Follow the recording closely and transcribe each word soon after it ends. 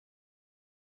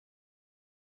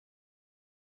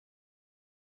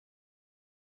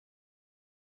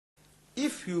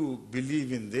if you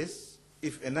believe in this,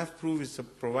 if enough proof is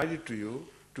provided to you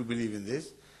to believe in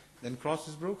this, then cross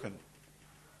is broken.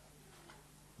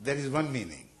 That is one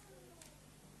meaning,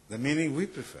 the meaning we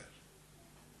prefer.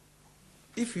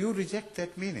 If you reject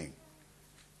that meaning,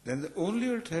 then the only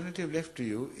alternative left to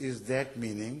you is that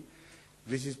meaning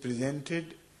which is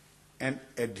presented and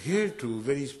adhered to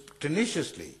very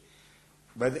tenaciously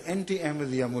by the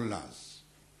anti-Ahmadiyya mullahs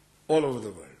all over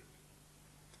the world.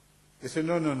 They say,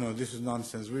 no, no, no, this is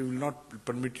nonsense. We will not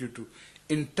permit you to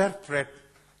interpret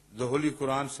the Holy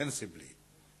Quran sensibly.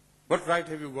 What right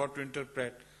have you got to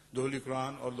interpret the Holy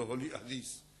Quran or the Holy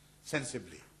Hadith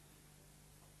sensibly?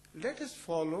 Let us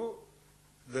follow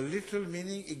the literal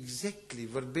meaning exactly,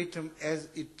 verbatim, as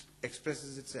it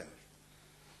expresses itself.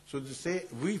 So to say,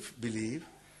 we believe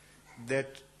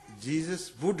that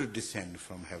Jesus would descend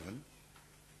from heaven,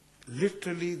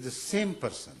 literally the same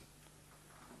person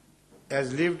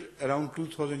as lived around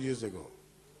 2000 years ago.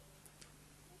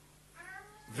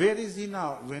 Where is he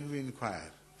now when we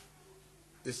inquire?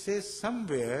 They say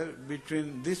somewhere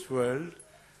between this world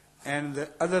and the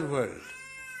other world,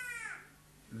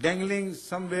 dangling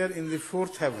somewhere in the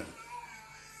fourth heaven,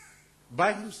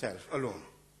 by himself alone.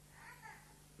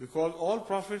 Because all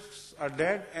prophets are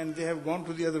dead and they have gone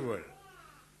to the other world.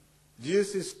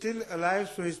 Jesus is still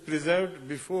alive, so he is preserved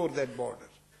before that border.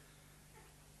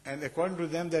 And according to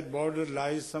them, that border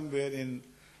lies somewhere in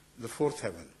the fourth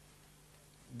heaven.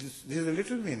 This is a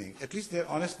little meaning. At least they are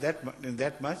honest in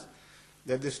that much,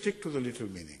 that they stick to the little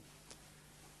meaning.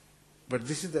 But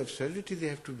this is the absurdity they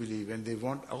have to believe, and they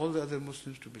want all the other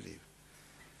Muslims to believe.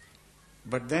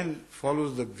 But then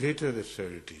follows the greater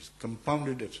absurdities,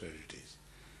 compounded absurdities.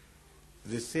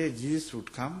 They say Jesus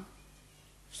would come,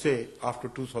 say, after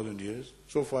 2000 years.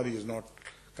 So far he has not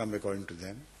come according to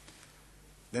them.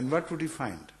 Then what would he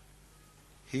find?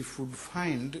 He would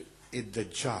find a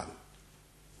Dajjal,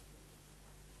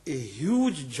 a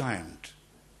huge giant,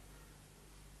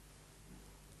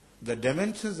 the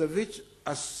dimensions of which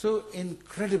are so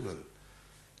incredible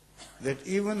that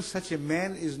even such a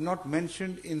man is not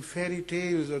mentioned in fairy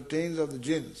tales or tales of the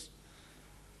jinns.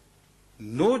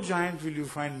 No giant will you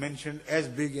find mentioned as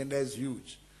big and as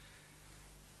huge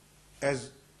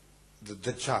as the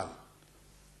Dajjal.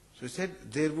 So he said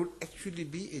there would actually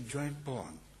be a giant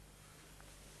born,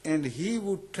 and he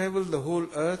would travel the whole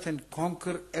earth and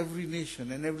conquer every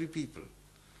nation and every people.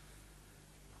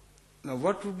 Now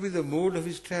what would be the mode of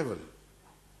his travel?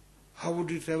 How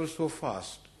would he travel so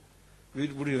fast?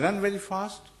 Would he run very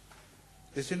fast?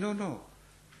 They say, no, no.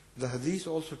 The hadith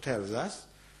also tells us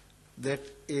that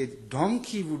a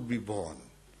donkey would be born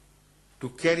to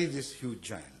carry this huge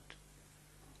giant.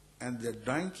 And the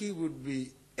donkey would be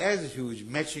as huge,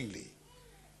 matchingly,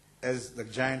 as the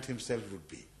giant himself would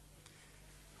be.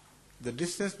 The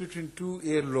distance between two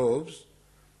earlobes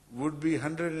would be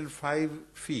 105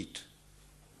 feet.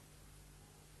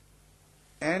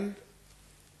 And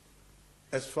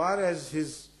as far as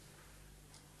his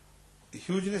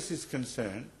hugeness is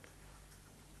concerned,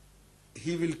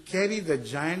 he will carry the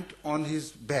giant on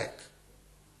his back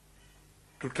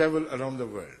to travel around the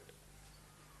world.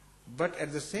 But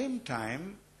at the same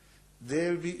time,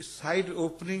 there will be side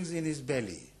openings in his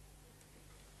belly,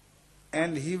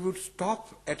 and he would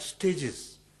stop at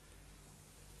stages,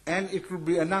 and it would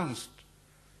be announced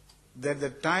that the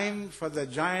time for the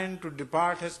giant to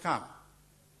depart has come.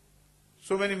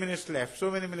 So many minutes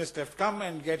left, come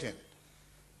and get in.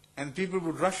 And people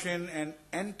would rush in and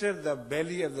enter the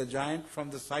belly of the giant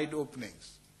from the side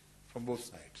openings, from both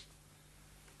sides.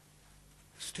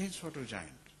 Strange sort of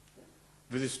giant,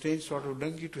 with a strange sort of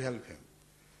donkey to help him.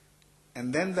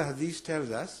 And then the hadith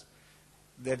tells us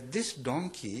that this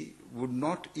donkey would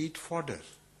not eat fodder.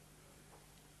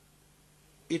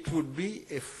 It would be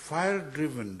a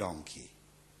fire-driven donkey,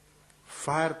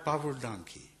 fire-powered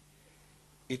donkey.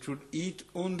 It would eat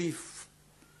only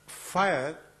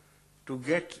fire to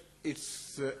get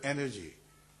its energy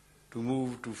to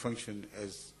move, to function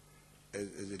as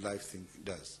a life thing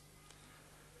does.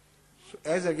 So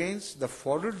as against the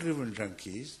fodder-driven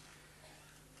donkeys,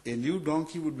 a new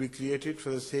donkey would be created for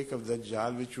the sake of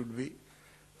Dajjal, which would be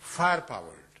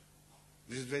fire-powered.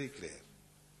 This is very clear.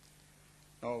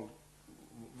 Now,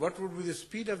 what would be the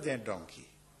speed of that donkey?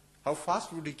 How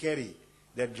fast would he carry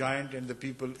that giant and the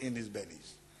people in his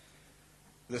bellies?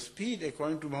 The speed,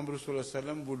 according to Muhammad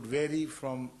ﷺ, would vary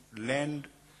from land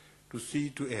to sea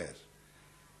to air.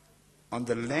 On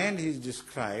the land, he is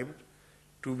described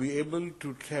to be able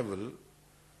to travel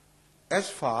as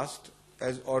fast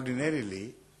as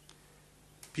ordinarily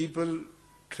people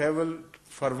travel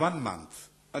for 1 month.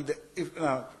 And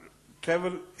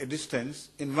travel a distance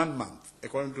in 1 month,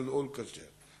 according to the old culture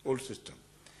old system.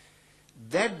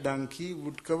 That donkey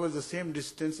would cover the same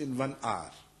distance in 1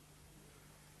 hour.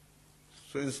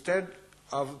 So instead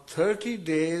of 30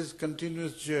 days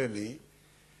continuous journey,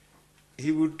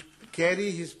 he would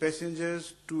carry his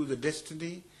passengers to the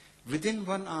destiny within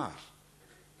 1 hour.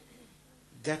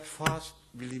 That fast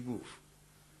will he move.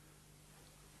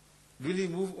 Will he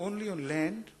move only on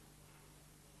land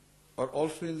or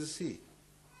also in the sea?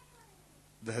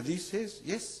 The hadith says,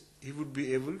 yes, he would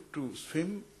be able to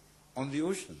swim on the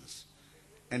oceans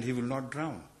and he will not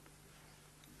drown.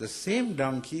 The same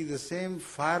donkey, the same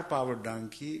fire-powered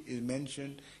donkey is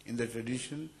mentioned in the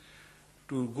tradition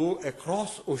to go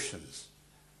across oceans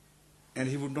and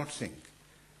he would not sink.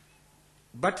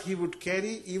 But he would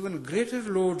carry even greater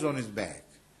loads on his back.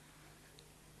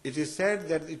 It is said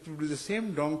that it would be the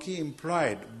same donkey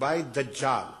employed by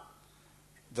Dajjal,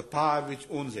 the power which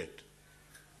owns it,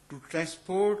 to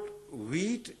transport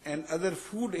wheat and other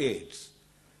food aids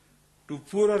to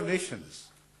poorer nations,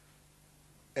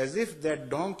 as if that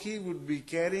donkey would be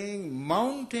carrying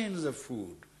mountains of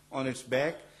food on its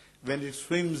back when it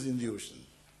swims in the ocean.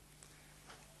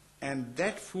 And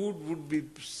that food would be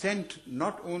sent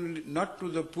not to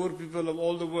the poor people of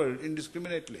all the world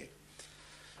indiscriminately.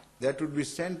 That would be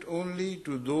sent only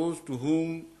to those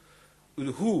who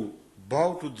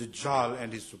bow to Dajjal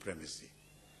and his supremacy.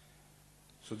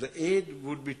 So the aid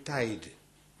would be tied,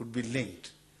 would be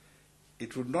linked.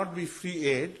 It would not be free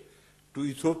aid to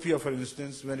Ethiopia, for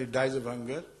instance, when it dies of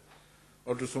hunger,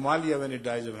 or to Somalia when it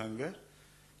dies of hunger,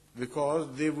 because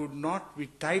they would not be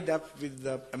tied up with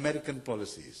the American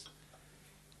policies.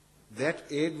 That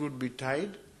aid would be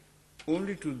tied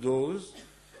only to those,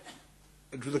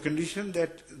 to the condition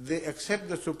that they accept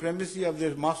the supremacy of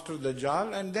their master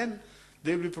Dajjal, and then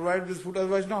they will be provided with food,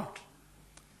 otherwise not.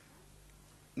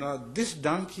 Now this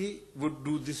donkey would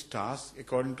do this task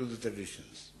according to the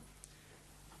traditions.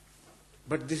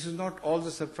 But this is not all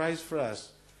the surprise for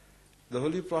us. The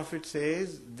Holy Prophet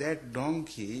says that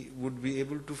donkey would be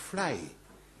able to fly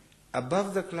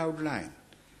above the cloud line,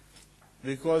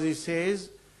 because he says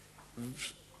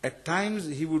at times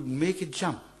he would make a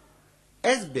jump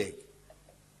as big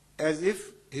as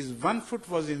if his 1 foot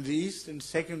was in the east and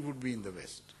second would be in the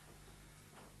west.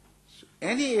 So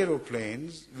any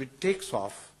aeroplanes which takes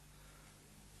off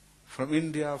from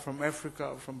India, from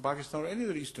Africa, from Pakistan or any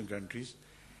other eastern countries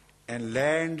and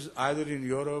lands either in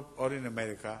Europe or in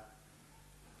America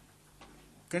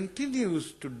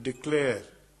continues to declare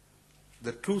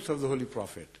the truth of the Holy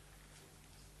Prophet,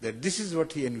 that this is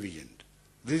what he envisioned,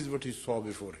 this is what he saw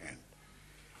beforehand.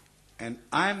 And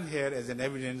I am here as an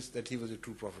evidence that he was a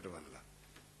true prophet of Allah.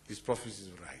 His prophecies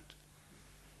were right.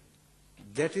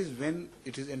 That is when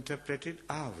it is interpreted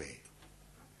our way.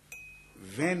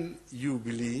 When you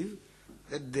believe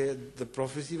that the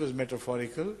prophecy was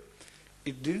metaphorical,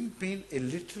 it didn't mean a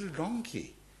little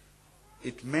donkey.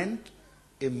 It meant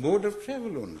a mode of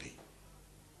travel only.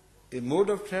 A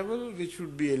mode of travel which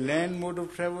would be a land mode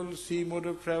of travel, sea mode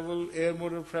of travel, air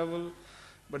mode of travel.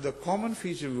 But the common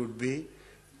feature would be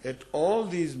that all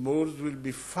these modes will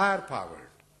be fire-powered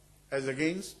as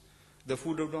against the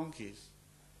food of donkeys.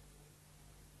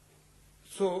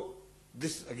 So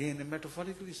this again a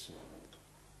metaphorical issue.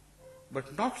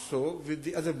 But not so with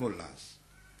the other mullahs.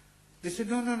 They said,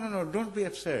 no, don't be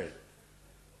absurd.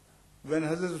 When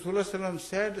Hadhrat Rasulullah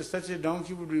said such a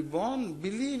donkey would be born,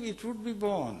 believe it would be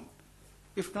born.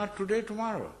 If not today,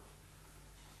 tomorrow.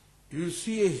 You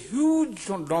see a huge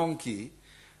donkey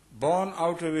born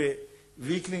out of a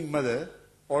weakling mother,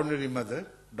 ordinary mother,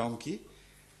 donkey,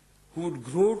 who would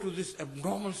grow to this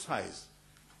abnormal size.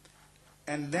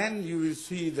 And then you will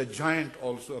see the giant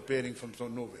also appearing from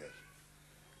nowhere.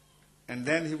 And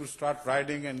then he would start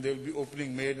riding and there will be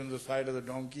opening made on the side of the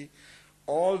donkey.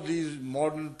 All these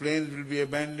modern planes will be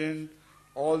abandoned.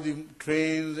 All the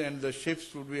trains and the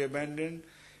ships will be abandoned.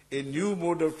 A new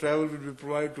mode of travel will be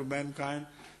provided to mankind.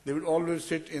 They would always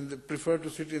prefer to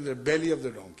sit in the belly of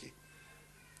the donkey.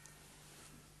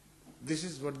 This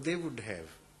is what they would have.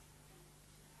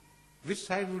 Which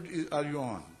side are you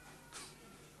on?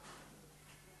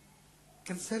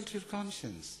 Consult your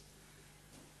conscience.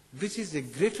 Which is a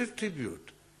greater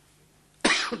tribute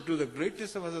to the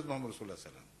greatness of Hazrat Muhammad Sallallahu Alaihi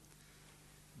Wasallam.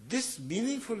 This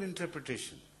meaningful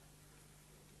interpretation,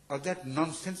 or that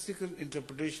nonsensical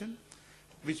interpretation,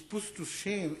 which puts to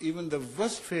shame even the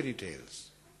worst fairy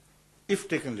tales, if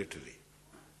taken literally.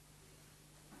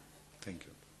 Thank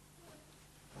you.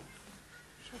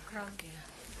 شكرا.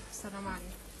 السلام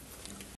عليكم.